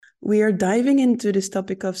We are diving into this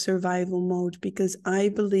topic of survival mode because I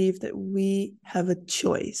believe that we have a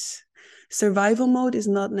choice. Survival mode is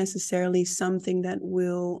not necessarily something that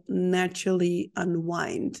will naturally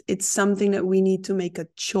unwind. It's something that we need to make a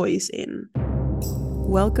choice in.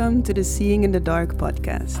 Welcome to the Seeing in the Dark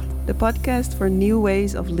podcast, the podcast for new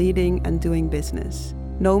ways of leading and doing business.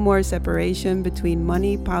 No more separation between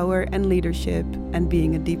money, power, and leadership, and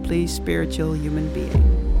being a deeply spiritual human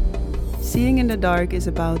being. Seeing in the Dark is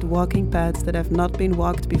about walking paths that have not been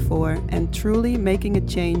walked before and truly making a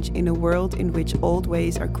change in a world in which old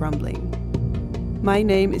ways are crumbling. My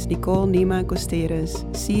name is Nicole Nima Costeres,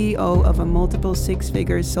 CEO of a multiple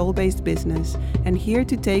six-figure soul-based business, and here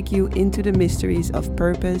to take you into the mysteries of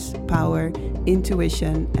purpose, power,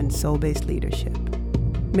 intuition, and soul-based leadership.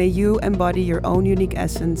 May you embody your own unique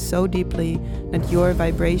essence so deeply that your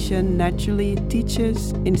vibration naturally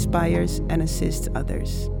teaches, inspires, and assists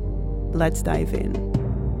others. Let's dive in.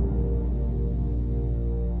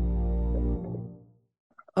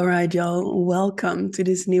 All right, y'all, welcome to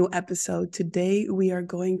this new episode. Today, we are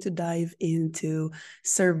going to dive into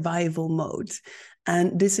survival mode.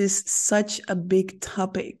 And this is such a big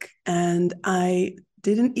topic. And I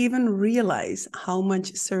didn't even realize how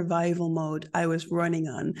much survival mode I was running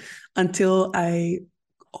on until I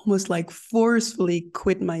almost like forcefully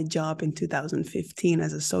quit my job in 2015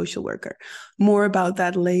 as a social worker. More about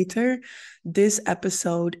that later. This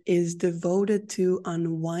episode is devoted to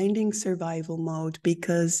unwinding survival mode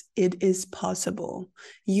because it is possible.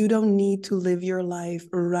 You don't need to live your life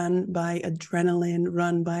run by adrenaline,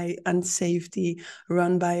 run by unsafety,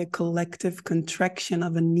 run by a collective contraction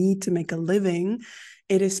of a need to make a living.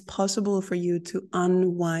 It is possible for you to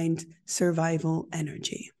unwind survival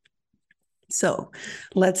energy. So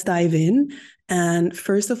let's dive in. And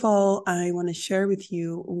first of all, I want to share with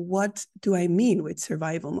you, what do I mean with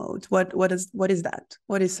survival mode? What is that?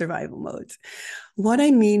 What is survival mode? What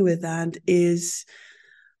I mean with that is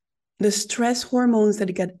the stress hormones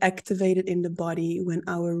that get activated in the body when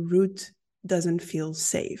our root doesn't feel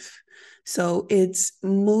safe. So it's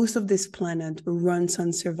most of this planet runs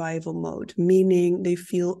on survival mode, meaning they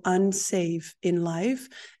feel unsafe in life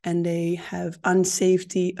and they have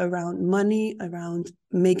unsafety around money, around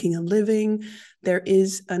making a living. There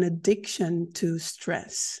is an addiction to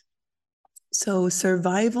stress. So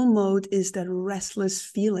survival mode is that restless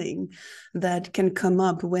feeling that can come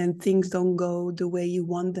up when things don't go the way you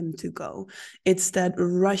want them to go. It's that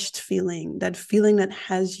rushed feeling that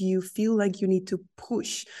has you feel like you need to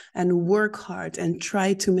push and work hard and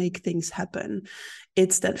try to make things happen.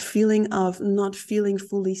 It's that feeling of not feeling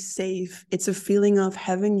fully safe. It's a feeling of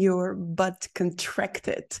having your butt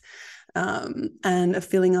contracted. And a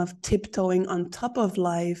feeling of tiptoeing on top of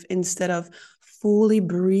life instead of fully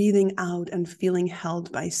breathing out and feeling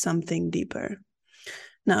held by something deeper.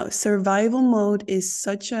 Now, survival mode is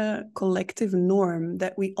such a collective norm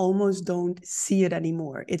that we almost don't see it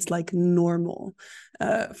anymore. It's like normal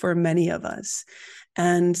for many of us.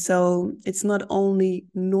 And so it's not only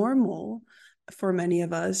normal for many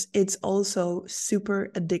of us, it's also super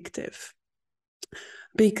addictive.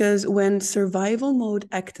 Because when survival mode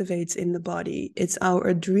activates in the body, it's our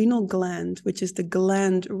adrenal gland, which is the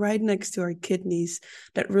gland right next to our kidneys,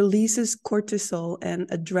 that releases cortisol and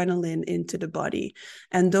adrenaline into the body.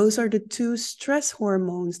 And those are the two stress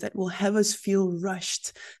hormones that will have us feel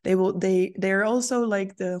rushed. They're also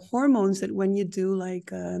like the hormones that when you do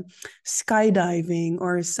like skydiving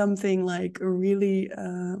or something like really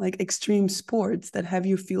like extreme sports that have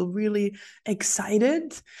you feel really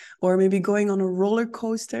excited, or maybe going on a roller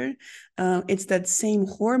coaster, it's that same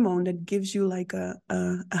hormone that gives you like a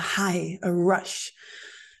high, a rush.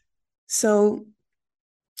 So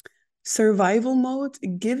survival mode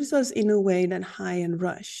gives us in a way that high and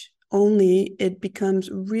rush. Only it becomes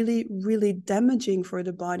really, really damaging for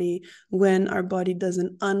the body when our body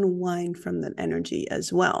doesn't unwind from that energy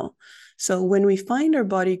as well. So when we find our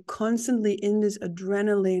body constantly in this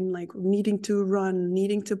adrenaline, like needing to run,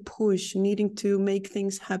 needing to push, needing to make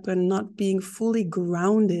things happen, not being fully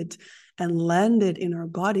grounded and landed in our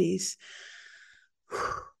bodies,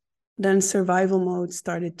 then survival mode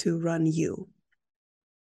started to run you.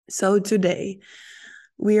 So today,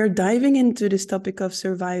 we are diving into this topic of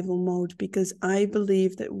survival mode because I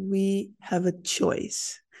believe that we have a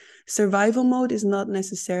choice. Survival mode is not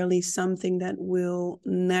necessarily something that will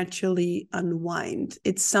naturally unwind.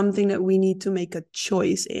 It's something that we need to make a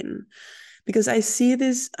choice in. Because I see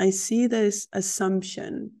this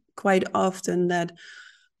assumption quite often that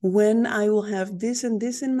When I will have this and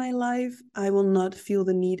this in my life, I will not feel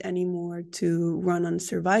the need anymore to run on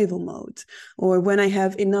survival mode. Or when I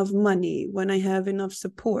have enough money, when I have enough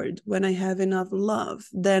support, when I have enough love,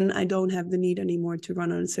 then I don't have the need anymore to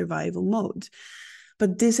run on survival mode.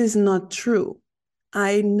 But this is not true.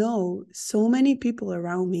 I know so many people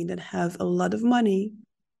around me that have a lot of money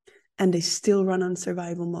and they still run on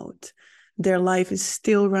survival mode. Their life is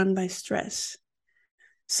still run by stress.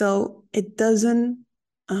 So it doesn't,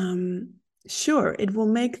 sure, it will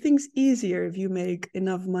make things easier if you make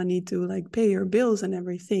enough money to like pay your bills and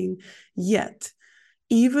everything. Yet,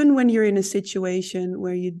 even when you're in a situation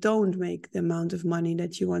where you don't make the amount of money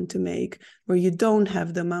that you want to make, where you don't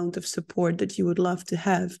have the amount of support that you would love to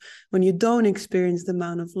have, when you don't experience the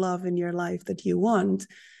amount of love in your life that you want,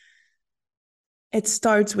 it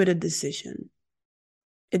starts with a decision.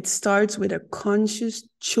 It starts with a conscious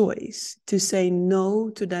choice to say no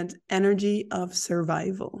to that energy of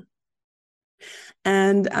survival.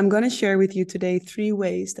 And I'm going to share with you today 3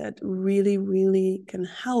 ways that really, really can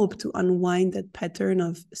help to unwind that pattern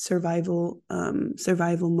of survival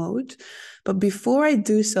mode. But before I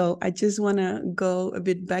do so, I just want to go a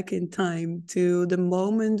bit back in time to the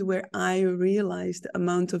moment where I realized the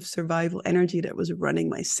amount of survival energy that was running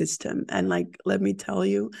my system. And like, let me tell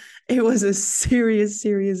you, it was a serious,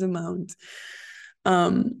 serious amount.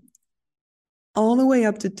 All the way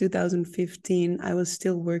up to 2015, I was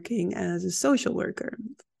still working as a social worker.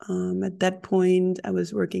 At that point, I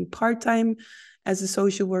was working part-time as a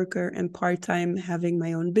social worker and part-time having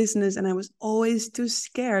my own business. And I was always too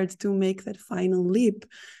scared to make that final leap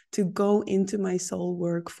to go into my soul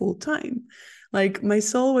work full-time. Like my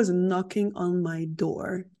soul was knocking on my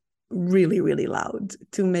door really, really loud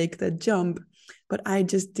to make that jump, but I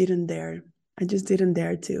just didn't dare. I just didn't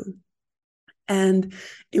dare to. And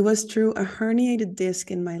it was through a herniated disc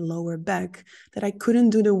in my lower back that I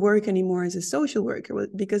couldn't do the work anymore as a social worker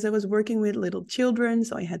because I was working with little children.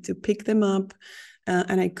 So I had to pick them up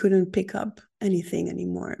and I couldn't pick up anything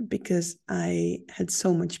anymore because I had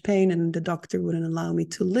so much pain and the doctor wouldn't allow me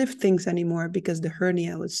to lift things anymore because the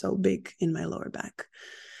hernia was so big in my lower back.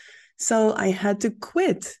 So I had to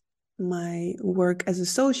quit my work as a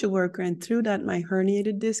social worker. And through that, my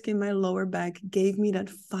herniated disc in my lower back gave me that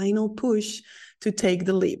final push to take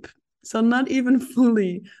the leap. So not even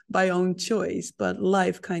fully by own choice, but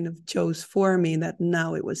life kind of chose for me that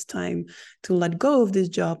now it was time to let go of this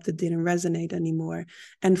job that didn't resonate anymore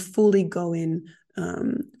and fully go in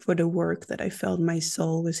for the work that I felt my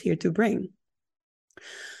soul was here to bring.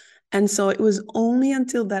 And so it was only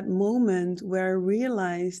until that moment where I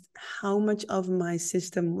realized how much of my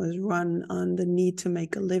system was run on the need to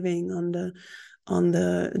make a living, on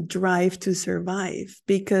the drive to survive.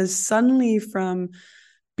 Because suddenly from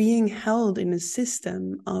being held in a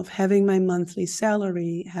system of having my monthly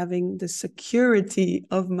salary, having the security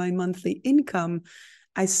of my monthly income,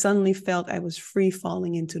 I suddenly felt I was free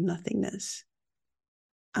falling into nothingness.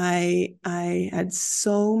 I had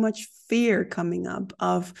so much fear coming up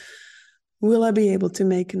of, will I be able to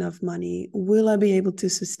make enough money? Will I be able to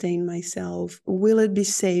sustain myself? Will it be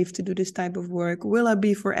safe to do this type of work? Will I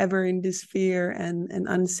be forever in this fear and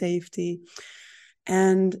unsafety?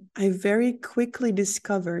 And I very quickly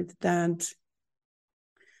discovered that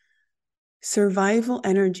survival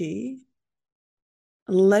energy,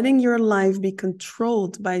 letting your life be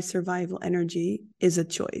controlled by survival energy, is a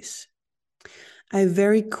choice. I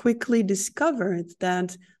very quickly discovered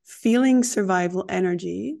that feeling survival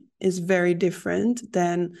energy is very different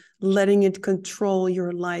than letting it control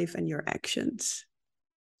your life and your actions,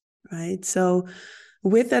 right? So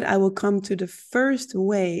with that, I will come to the first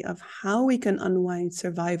way of how we can unwind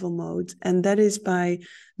survival mode, and that is by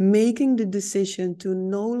making the decision to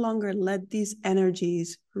no longer let these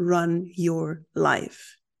energies run your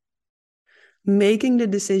life. Making the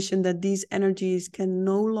decision that these energies can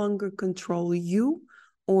no longer control you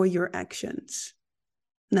or your actions.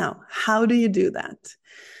 Now, how do you do that?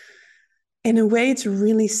 In a way, it's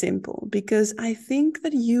really simple because I think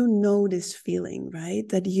that you know this feeling, right?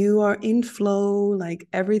 That you are in flow, like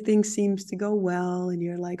everything seems to go well and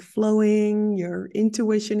you're like flowing, your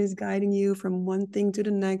intuition is guiding you from one thing to the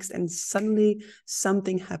next, and suddenly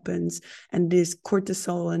something happens and this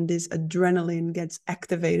cortisol and this adrenaline gets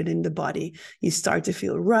activated in the body. You start to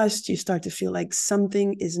feel rushed, you start to feel like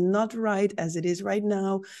something is not right as it is right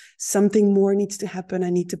now. Something more needs to happen. I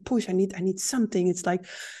need to push, I need something. It's like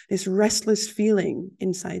this restless feeling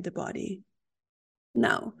inside the body.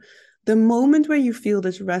 Now, the moment where you feel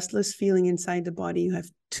this restless feeling inside the body, you have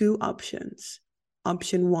 2 options.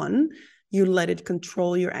 Option 1, you let it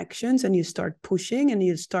control your actions and you start pushing and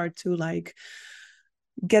you start to like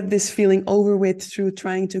get this feeling over with through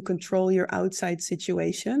trying to control your outside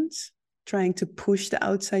situations, trying to push the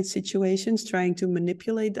outside situations, trying to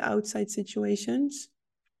manipulate the outside situations.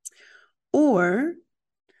 Or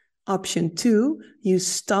option 2, you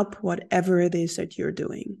stop whatever it is that you're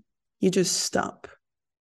doing. You just stop.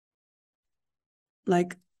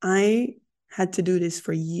 Like, I had to do this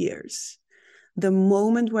for years. The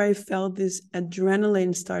moment where I felt this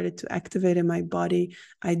adrenaline started to activate in my body,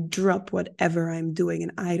 I drop whatever I'm doing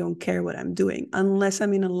and I don't care what I'm doing. Unless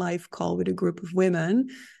I'm in a live call with a group of women,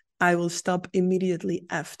 I will stop immediately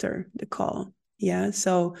after the call. Yeah.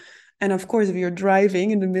 So, and of course, if you're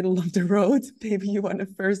driving in the middle of the road, maybe you want to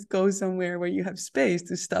first go somewhere where you have space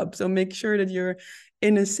to stop. So make sure that you're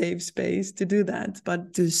in a safe space to do that,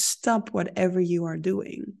 but to stop whatever you are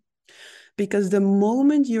doing. Because the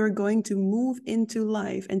moment you're going to move into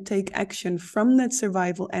life and take action from that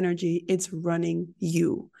survival energy, it's running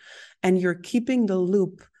you. And you're keeping the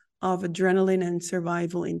loop of adrenaline and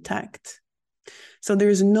survival intact. So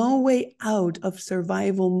there's no way out of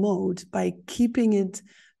survival mode by keeping it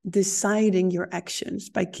deciding your actions,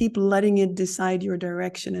 by keep letting it decide your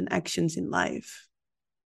direction and actions in life.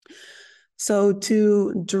 So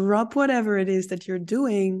to drop whatever it is that you're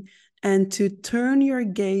doing and to turn your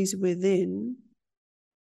gaze within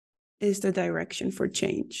is the direction for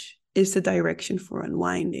change, is the direction for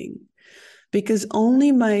unwinding. Because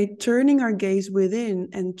only by turning our gaze within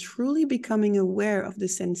and truly becoming aware of the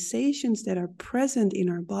sensations that are present in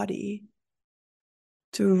our body,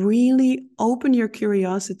 to really open your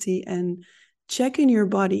curiosity and check in your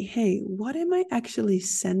body, hey, what am I actually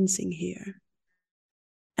sensing here?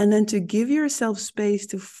 And then to give yourself space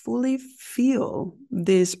to fully feel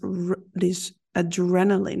this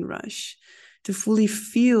adrenaline rush, to fully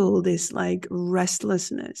feel this like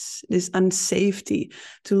restlessness, this unsafety,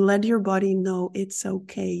 to let your body know it's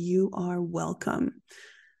okay, you are welcome.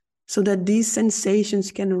 So that these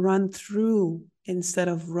sensations can run through instead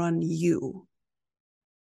of run you.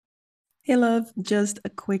 Hey love, just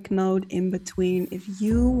a quick note in between. If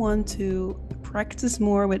you want to practice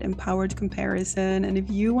more with empowered comparison, and if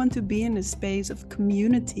you want to be in a space of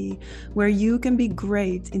community where you can be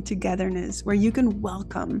great in togetherness, where you can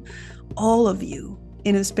welcome all of you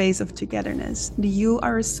in a space of togetherness, the You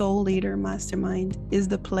Are a Soul Leader Mastermind is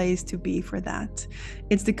the place to be for that.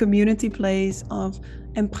 It's the community place of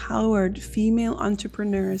empowered female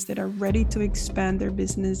entrepreneurs that are ready to expand their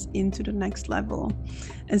business into the next level.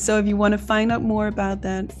 And so if you want to find out more about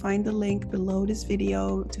that, find the link below this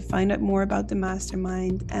video to find out more about the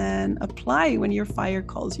mastermind and apply when your fire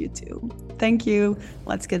calls you to. Thank you.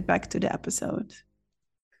 Let's get back to the episode.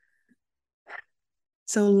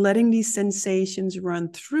 So letting these sensations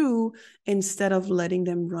run through instead of letting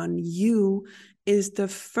them run you is the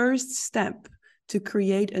first step to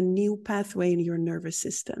create a new pathway in your nervous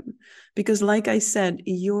system. Because like I said,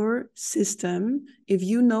 your system, if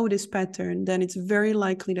you know this pattern, then it's very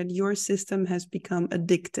likely that your system has become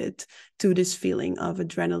addicted to this feeling of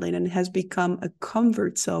adrenaline and has become a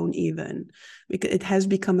comfort zone even, because it has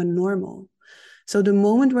become a normal. So the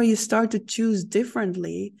moment where you start to choose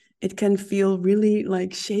differently, it can feel really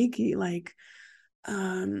like shaky, like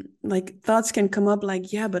thoughts can come up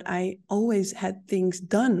like, yeah, but I always had things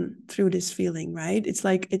done through this feeling, right? It's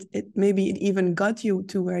like it maybe it even got you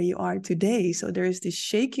to where you are today. So there is this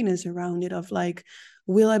shakiness around it of like,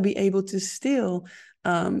 will I be able to still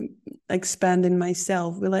expand in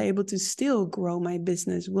myself? Will I be able to still grow my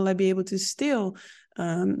business? Will I be able to still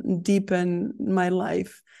deepen my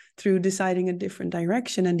life through deciding a different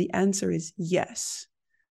direction? And the answer is yes.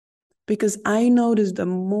 Because I notice the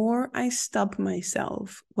more I stop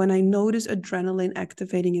myself, when I notice adrenaline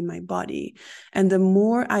activating in my body, and the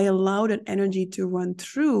more I allow that energy to run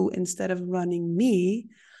through instead of running me,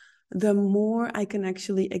 the more I can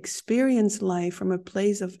actually experience life from a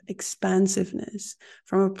place of expansiveness,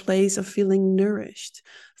 from a place of feeling nourished,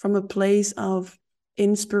 from a place of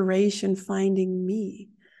inspiration finding me,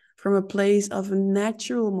 from a place of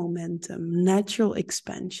natural momentum, natural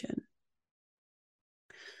expansion.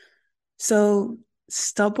 So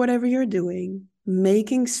stop whatever you're doing,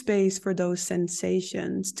 making space for those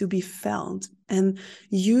sensations to be felt. And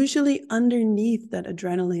usually underneath that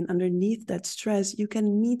adrenaline, underneath that stress, you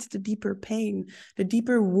can meet the deeper pain, the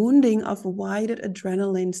deeper wounding of why that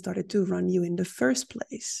adrenaline started to run you in the first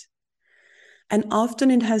place. And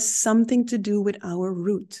often it has something to do with our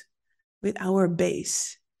root, with our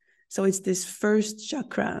base. So it's this first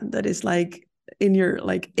chakra that is like in your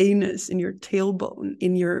like anus, in your tailbone,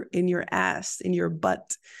 in your ass, in your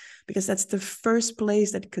butt, because that's the first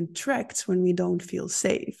place that contracts when we don't feel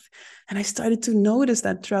safe. And I started to notice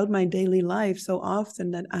that throughout my daily life so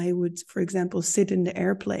often, that I would, for example, sit in the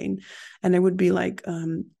airplane and there would be like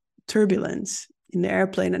turbulence in the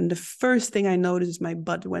airplane. And the first thing I noticed is my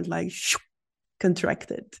butt went like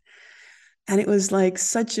contracted. And it was like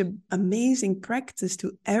such an amazing practice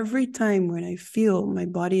to, every time when I feel my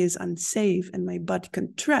body is unsafe and my butt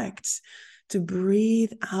contracts, to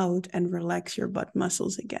breathe out and relax your butt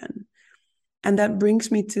muscles again. And that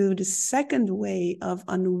brings me to the second way of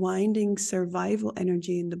unwinding survival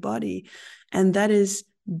energy in the body. And that is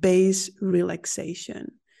base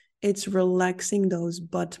relaxation. It's relaxing those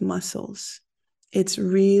butt muscles. It's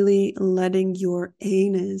really letting your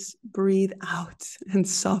anus breathe out and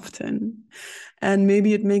soften. And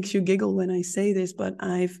maybe it makes you giggle when I say this, but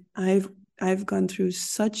I've gone through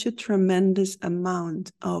such a tremendous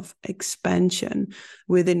amount of expansion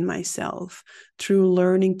within myself through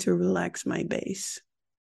learning to relax my base.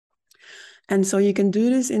 And so you can do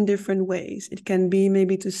this in different ways. It can be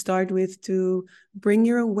maybe to start with, to bring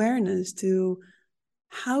your awareness to,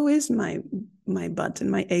 how is my butt and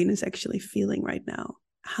my anus actually feeling right now?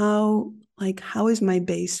 How is my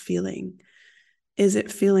base feeling? Is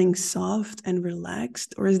it feeling soft and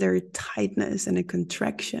relaxed, or is there a tightness and a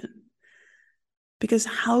contraction? Because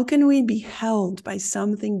how can we be held by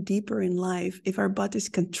something deeper in life if our butt is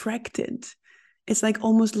contracted? It's like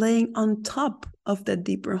almost laying on top of that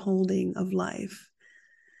deeper holding of life.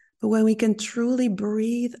 But when we can truly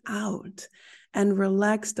breathe out and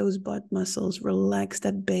relax those butt muscles, relax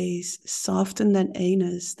that base, soften that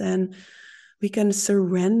anus, then we can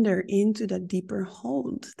surrender into that deeper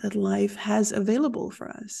hold that life has available for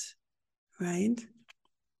us, right?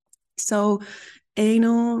 So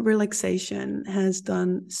anal relaxation has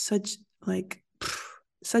done such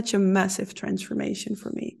a massive transformation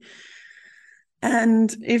for me.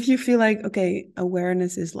 And if you feel like, okay,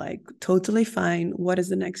 awareness is like totally fine, what is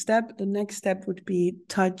the next step? The next step would be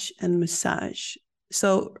touch and massage.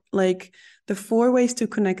 So like the 4 ways to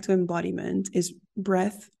connect to embodiment is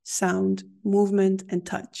breath, sound, movement, and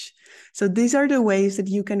touch. So these are the ways that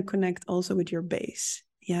you can connect also with your base.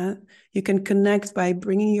 Yeah, you can connect by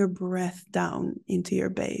bringing your breath down into your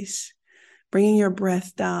base, bringing your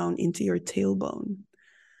breath down into your tailbone,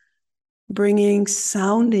 bringing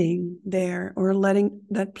sounding there, or letting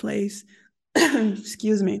that place,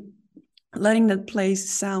 excuse me, letting that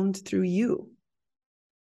place sound through you.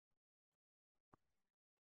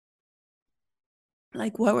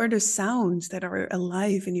 Like, what are the sounds that are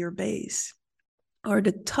alive in your base? Or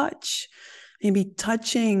the touch, maybe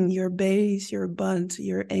touching your base, your butt,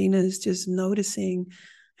 your anus, just noticing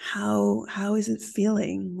how is it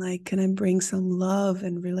feeling? Like, can I bring some love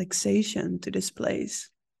and relaxation to this place?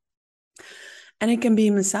 And it can be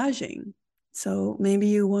massaging. So maybe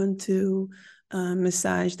you want to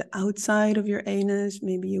massage the outside of your anus.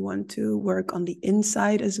 Maybe you want to work on the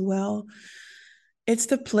inside as well. It's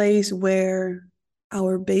the place where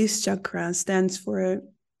our base chakra stands for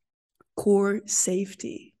core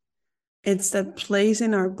safety. It's that place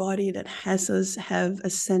in our body that has us have a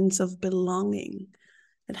sense of belonging,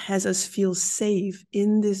 that has us feel safe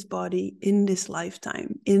in this body, in this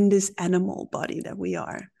lifetime, in this animal body that we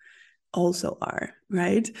also are,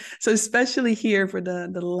 right? So especially here for the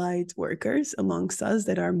light workers amongst us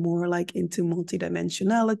that are more like into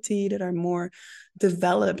multidimensionality, that are more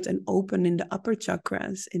developed and open in the upper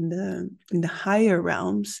chakras, in the higher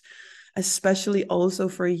realms, especially also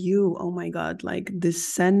for you, oh my God, like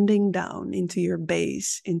descending down into your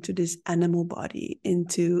base, into this animal body,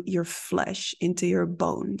 into your flesh, into your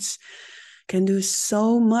bones, can do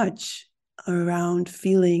so much around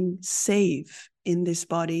feeling safe in this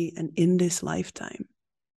body and in this lifetime,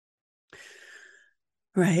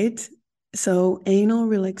 right? So anal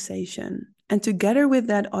relaxation. And together with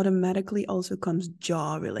that automatically also comes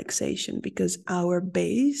jaw relaxation, because our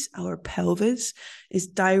base, our pelvis, is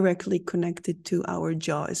directly connected to our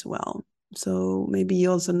jaw as well. So maybe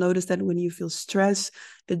you also notice that when you feel stress,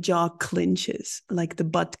 the jaw clenches, like the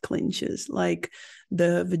butt clenches, like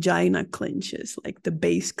the vagina clenches, like the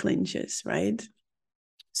base clenches, right?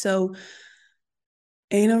 So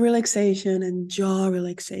anal relaxation and jaw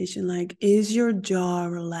relaxation, like, is your jaw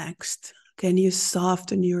relaxed? Can you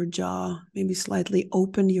soften your jaw? Maybe slightly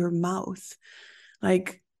open your mouth.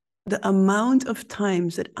 Like, the amount of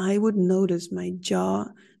times that I would notice my jaw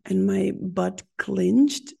and my butt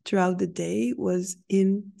clenched throughout the day was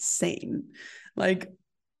insane. Like,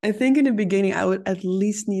 I think in the beginning, I would at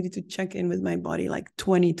least needed to check in with my body like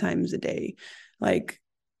 20 times a day. Like,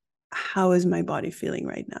 how is my body feeling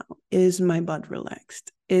right now? Is my butt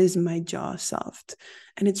relaxed? Is my jaw soft?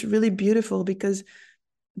 And it's really beautiful because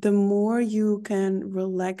the more you can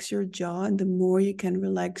relax your jaw and the more you can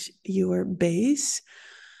relax your base,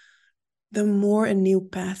 the more a new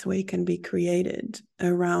pathway can be created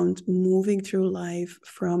around moving through life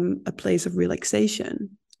from a place of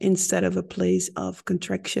relaxation instead of a place of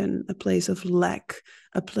contraction, a place of lack,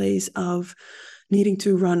 a place of needing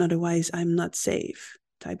to run, otherwise I'm not safe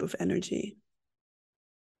type of energy.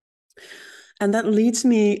 And that leads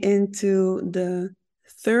me into the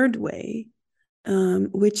third way,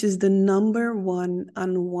 which is the number one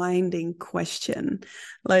unwinding question.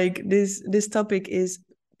 Like this topic is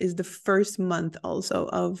the first month also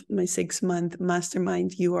of my 6-month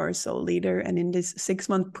mastermind You Are a Soul Leader. And in this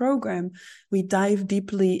 6-month program, we dive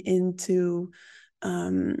deeply into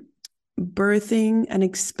birthing and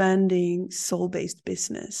expanding soul-based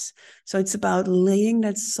business. So it's about laying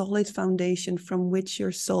that solid foundation from which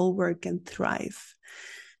your soul work can thrive.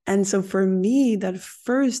 And so for me, that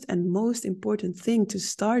first and most important thing to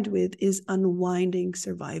start with is unwinding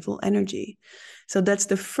survival energy. So that's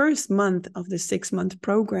the first month of the 6-month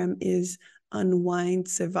program, is unwind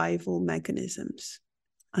survival mechanisms.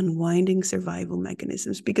 Unwinding survival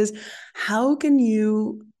mechanisms. Because how can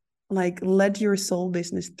you let your soul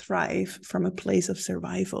business thrive from a place of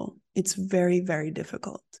survival? It's very, very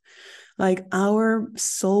difficult. Like our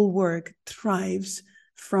soul work thrives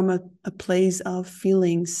from a place of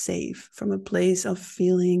feeling safe, from a place of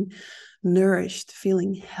feeling nourished,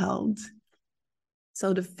 feeling held.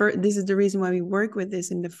 So this is the reason why we work with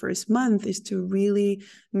this in the first month, is to really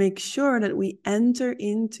make sure that we enter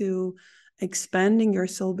into expanding your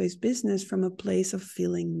soul-based business from a place of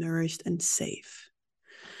feeling nourished and safe.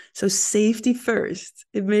 So safety first.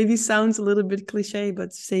 It maybe sounds a little bit cliche,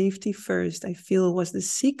 but safety first, I feel, was the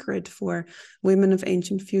secret for women of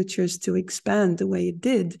ancient futures to expand the way it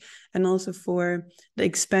did, and also for the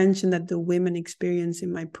expansion that the women experience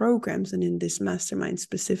in my programs and in this mastermind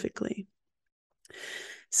specifically.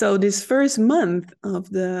 So this first month of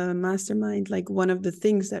the mastermind, like one of the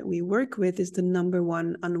things that we work with is the number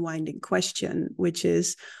one unwinding question, which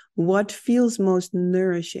is, what feels most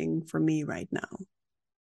nourishing for me right now?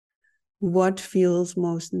 What feels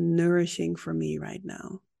most nourishing for me right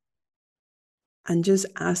now? And just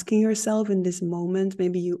asking yourself in this moment,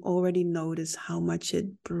 maybe you already notice how much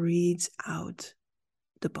it breathes out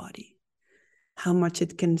the body, how much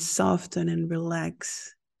it can soften and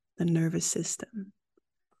relax the nervous system.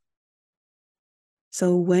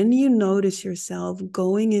 So when you notice yourself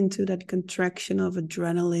going into that contraction of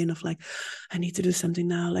adrenaline, of like, I need to do something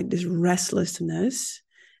now, like this restlessness,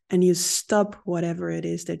 and you stop whatever it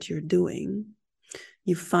is that you're doing,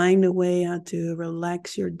 you find a way how to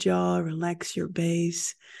relax your jaw, relax your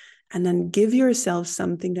base, and then give yourself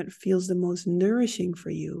something that feels the most nourishing for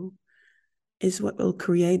you, is what will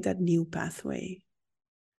create that new pathway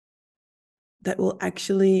that will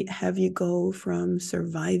actually have you go from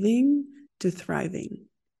surviving to thriving.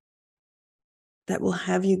 That will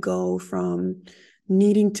have you go from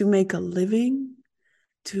needing to make a living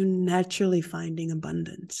to naturally finding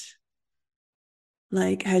abundance.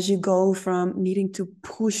 Like as you go from needing to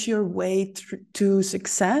push your way to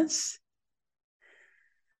success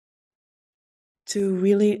to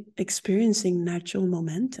really experiencing natural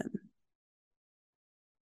momentum.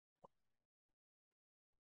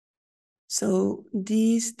 So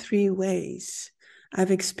these 3 ways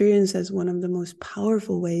I've experienced as one of the most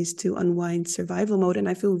powerful ways to unwind survival mode. And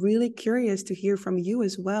I feel really curious to hear from you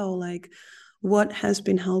as well, like what has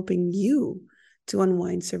been helping you to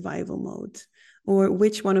unwind survival mode, or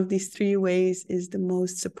which one of these 3 ways is the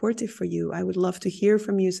most supportive for you. I would love to hear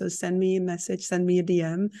from you. So send me a message, send me a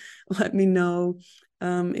DM, let me know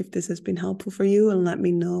if this has been helpful for you, and let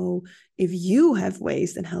me know if you have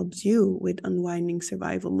ways that helps you with unwinding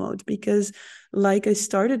survival mode. Because like I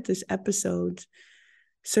started this episode,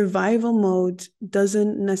 survival mode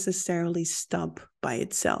doesn't necessarily stop by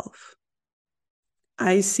itself.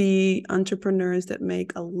 I see entrepreneurs that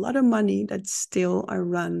make a lot of money that still are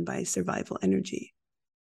run by survival energy,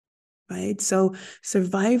 right? So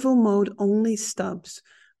survival mode only stops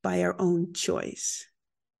by our own choice.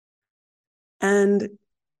 And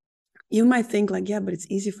you might think like, yeah, but it's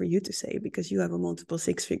easy for you to say because you have a multiple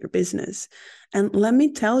 6-figure business. And let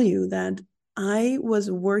me tell you that I was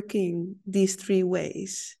working these 3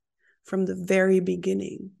 ways from the very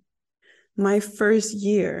beginning. My first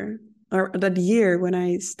year, or that year when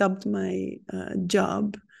I stopped my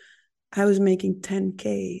job, I was making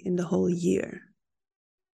 10K in the whole year.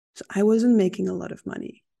 So I wasn't making a lot of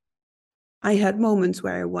money. I had moments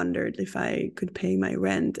where I wondered if I could pay my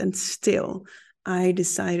rent, and still I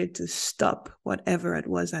decided to stop whatever it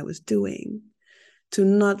was I was doing, to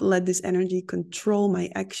not let this energy control my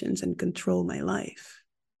actions and control my life.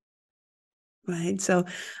 right? So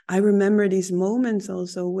I remember these moments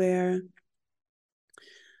also where,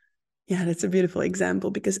 yeah, that's a beautiful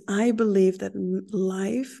example, because I believe that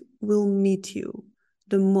life will meet you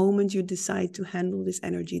the moment you decide to handle this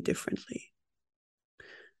energy differently.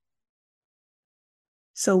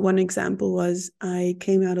 So one example was I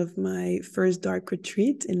came out of my first dark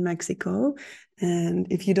retreat in Mexico. And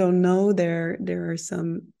if you don't know, there are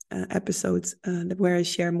some episodes where I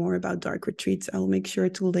share more about dark retreats. I'll make sure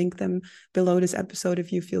to link them below this episode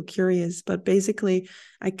if you feel curious. But basically,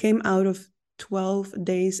 I came out of 12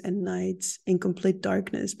 days and nights in complete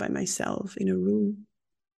darkness by myself in a room.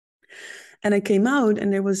 And I came out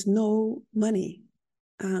and there was no money.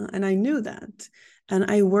 And I knew that. And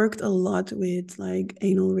I worked a lot with like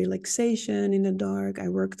anal relaxation in the dark. I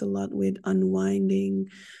worked a lot with unwinding.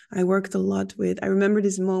 I worked a lot with, I remember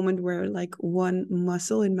this moment where like one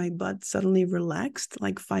muscle in my butt suddenly relaxed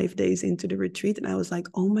like 5 days into the retreat. And I was like,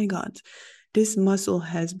 oh my God, this muscle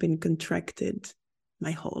has been contracted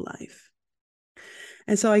my whole life.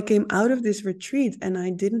 And so I came out of this retreat and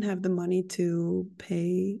I didn't have the money to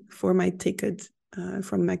pay for my ticket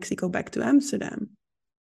from Mexico back to Amsterdam.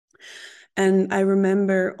 And I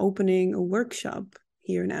remember opening a workshop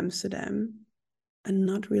here in Amsterdam and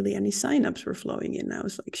not really any signups were flowing in. I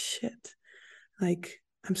was like, shit, like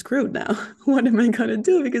I'm screwed now. What am I going to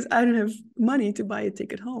do? Because I don't have money to buy a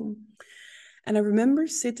ticket home. And I remember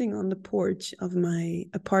sitting on the porch of my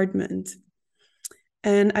apartment.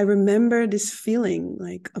 And I remember this feeling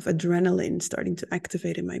like of adrenaline starting to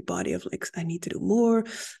activate in my body of like, I need to do more.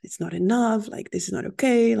 It's not enough. Like, this is not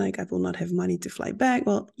okay. Like, I will not have money to fly back.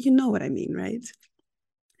 Well, you know what I mean, right?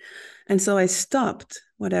 And so I stopped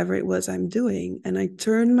whatever it was I'm doing and I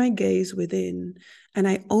turned my gaze within and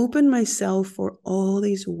I opened myself for all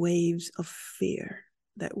these waves of fear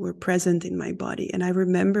that were present in my body. And I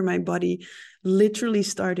remember my body literally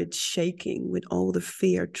started shaking with all the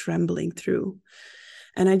fear trembling through.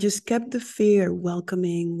 And I just kept the fear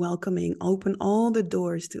welcoming, open all the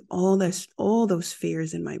doors to all those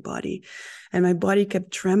fears in my body. And my body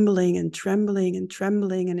kept trembling and trembling and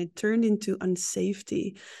trembling. And it turned into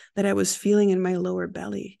unsafety that I was feeling in my lower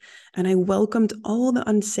belly. And I welcomed all the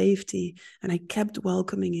unsafety and I kept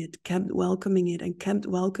welcoming it, and kept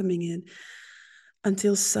welcoming it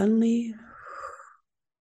until suddenly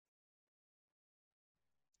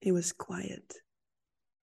it was quiet.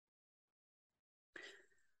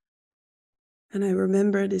 And I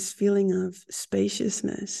remember this feeling of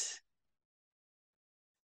spaciousness.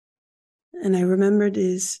 And I remember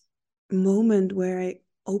this moment where I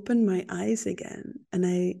opened my eyes again and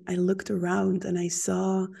I looked around and I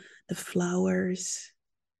saw the flowers.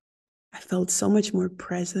 I felt so much more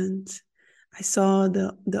present. I saw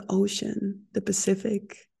the ocean, the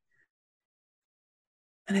Pacific.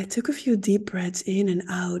 And I took a few deep breaths in and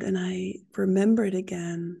out and I remembered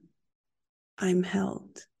again, I'm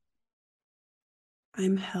held.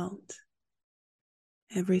 I'm held.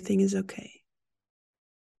 Everything is okay.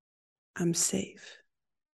 I'm safe.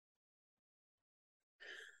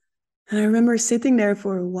 And I remember sitting there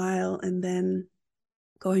for a while and then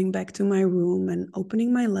going back to my room and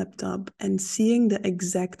opening my laptop and seeing the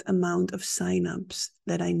exact amount of signups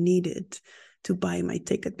that I needed to buy my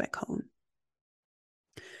ticket back home.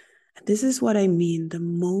 And this is what I mean. The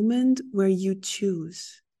moment where you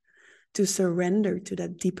choose to surrender to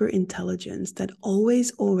that deeper intelligence that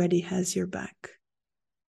always already has your back,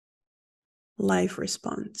 life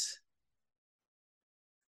responds.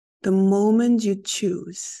 The moment you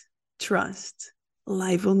choose trust,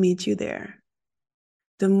 life will meet you there.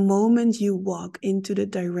 The moment you walk into the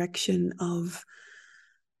direction of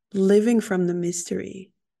living from the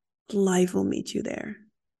mystery, life will meet you there.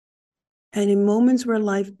 And in moments where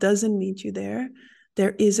life doesn't meet you there,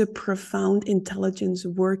 there is a profound intelligence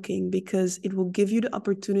working because it will give you the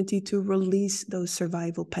opportunity to release those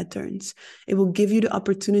survival patterns. It will give you the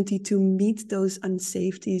opportunity to meet those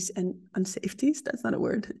unsafeties and unsafeties, that's not a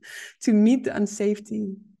word, to meet the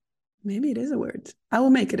unsafety. Maybe it is a word. I will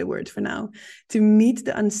make it a word for now. To meet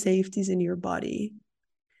the unsafeties in your body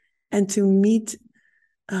and to meet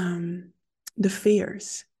the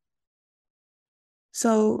fears.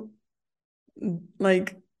 So,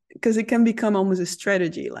 like, because it can become almost a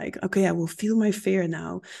strategy, like, okay, I will feel my fear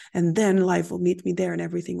now, and then life will meet me there and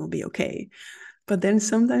everything will be okay. But then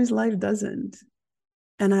sometimes life doesn't.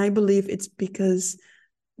 And I believe it's because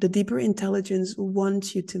the deeper intelligence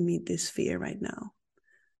wants you to meet this fear right now,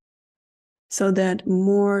 so that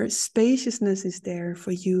more spaciousness is there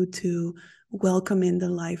for you to welcome in the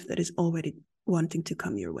life that is already wanting to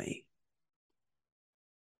come your way.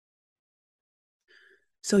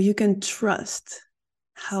 So you can trust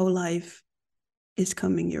how life is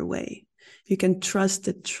coming your way. You can trust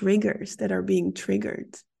the triggers that are being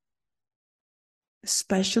triggered,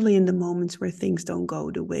 especially in the moments where things don't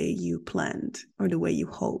go the way you planned or the way you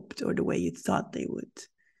hoped or the way you thought they would.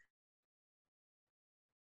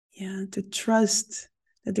 Yeah, to trust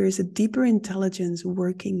that there is a deeper intelligence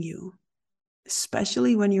working you,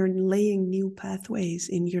 especially when you're laying new pathways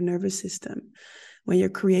in your nervous system, when you're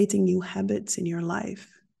creating new habits in your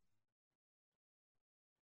life.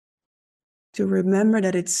 To remember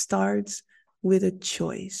that it starts with a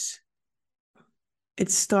choice.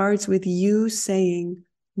 It starts with you saying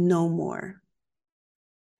no more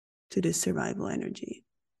to this survival energy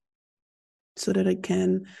so that it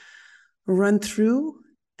can run through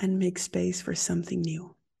and make space for something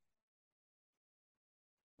new.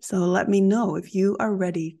 So let me know if you are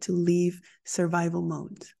ready to leave survival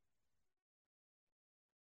mode.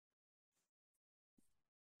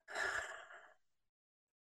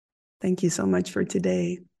 Thank you so much for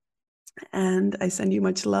today. And I send you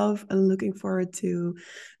much love and looking forward to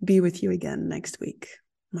be with you again next week.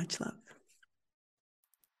 Much love.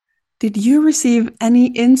 Did you receive any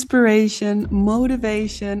inspiration,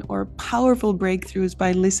 motivation, or powerful breakthroughs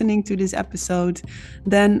by listening to this episode?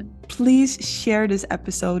 Then please share this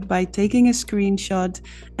episode by taking a screenshot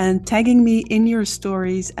and tagging me in your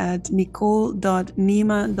stories at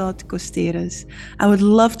nicole.nima.costeres. I would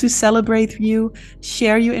love to celebrate you,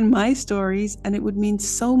 share you in my stories, and it would mean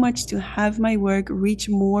so much to have my work reach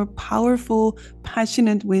more powerful,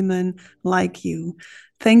 passionate women like you.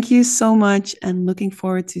 Thank you so much and looking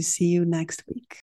forward to see you next week.